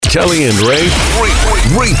Kelley and Ray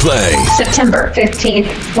replay. September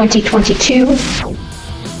 15th,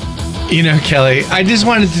 2022. You know, Kelley, I just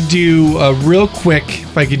wanted to do a real quick,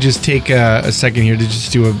 if I could just take a second here to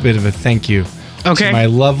just do a bit of a thank you to my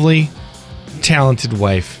lovely, talented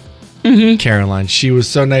wife, Caroline. She was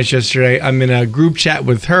so nice yesterday. I'm in a group chat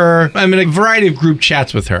with her. I'm in a variety of group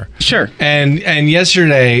chats with her. Sure. And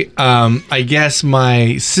yesterday, I guess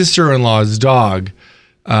my sister-in-law's dog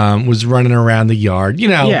was running around the yard,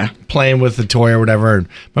 playing with the toy or whatever. And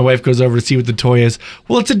my wife goes over to see what the toy is.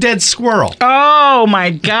 Well, it's a dead squirrel. Oh,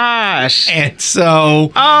 my gosh. And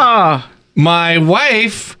so my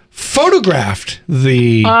wife photographed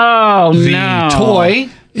the toy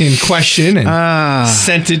in question and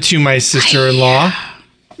sent it to my sister-in-law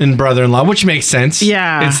and brother-in-law, which makes sense.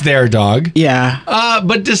 Yeah. It's their dog. Yeah.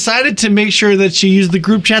 But decided to make sure that she used the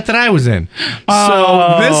group chat that I was in.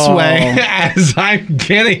 So this way, as I'm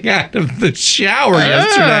getting out of the shower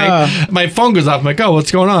yesterday, my phone goes off. I'm like, oh,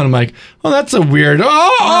 what's going on? I'm like, oh, that's a weird...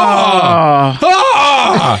 I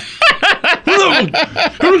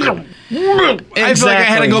feel like I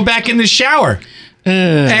had to go back in the shower.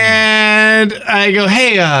 And I go,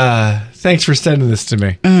 hey, thanks for sending this to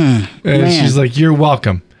me. And she's like, you're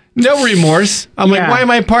welcome. No remorse. I'm like, why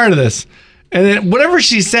am I part of this? And then whatever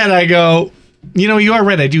she said, I go, you are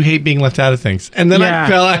right. I do hate being left out of things. And then I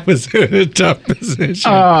felt I was in a tough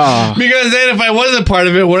position. Because then if I wasn't part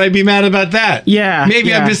of it, would I be mad about that? Yeah.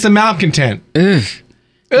 Maybe I'm just a malcontent. Ugh.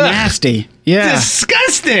 Nasty. Yeah.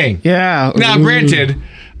 Disgusting. Yeah. Now, granted,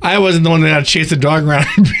 I wasn't the one that had to chase the dog around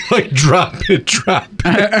and be like, drop it.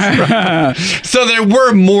 So there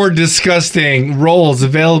were more disgusting roles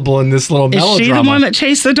available in this little melodrama. Is she the one that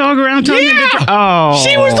chased the dog around? Yeah.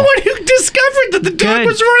 She was the one who discovered that the dog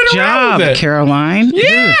was running around with it. Caroline.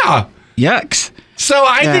 Yeah. Yucks. So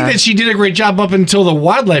I think that she did a great job up until the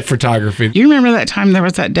wildlife photography. You remember that time there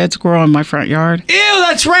was that dead squirrel in my front yard? Ew,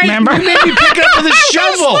 that's right. Remember? You made me pick it up with a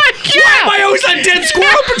shovel. Why am I always on dead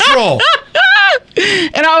squirrel patrol?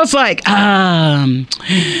 And I was like, I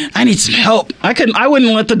need some help. I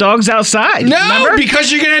wouldn't let the dogs outside. No, remember?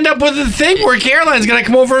 because you're gonna end up with a thing where Caroline's gonna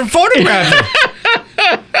come over and photograph it.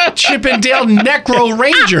 Chippendale Necro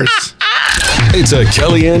Rangers. It's a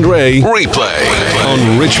Kelley and Ray replay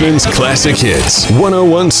on Richmond's Classic Hits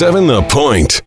 101.7 The Point.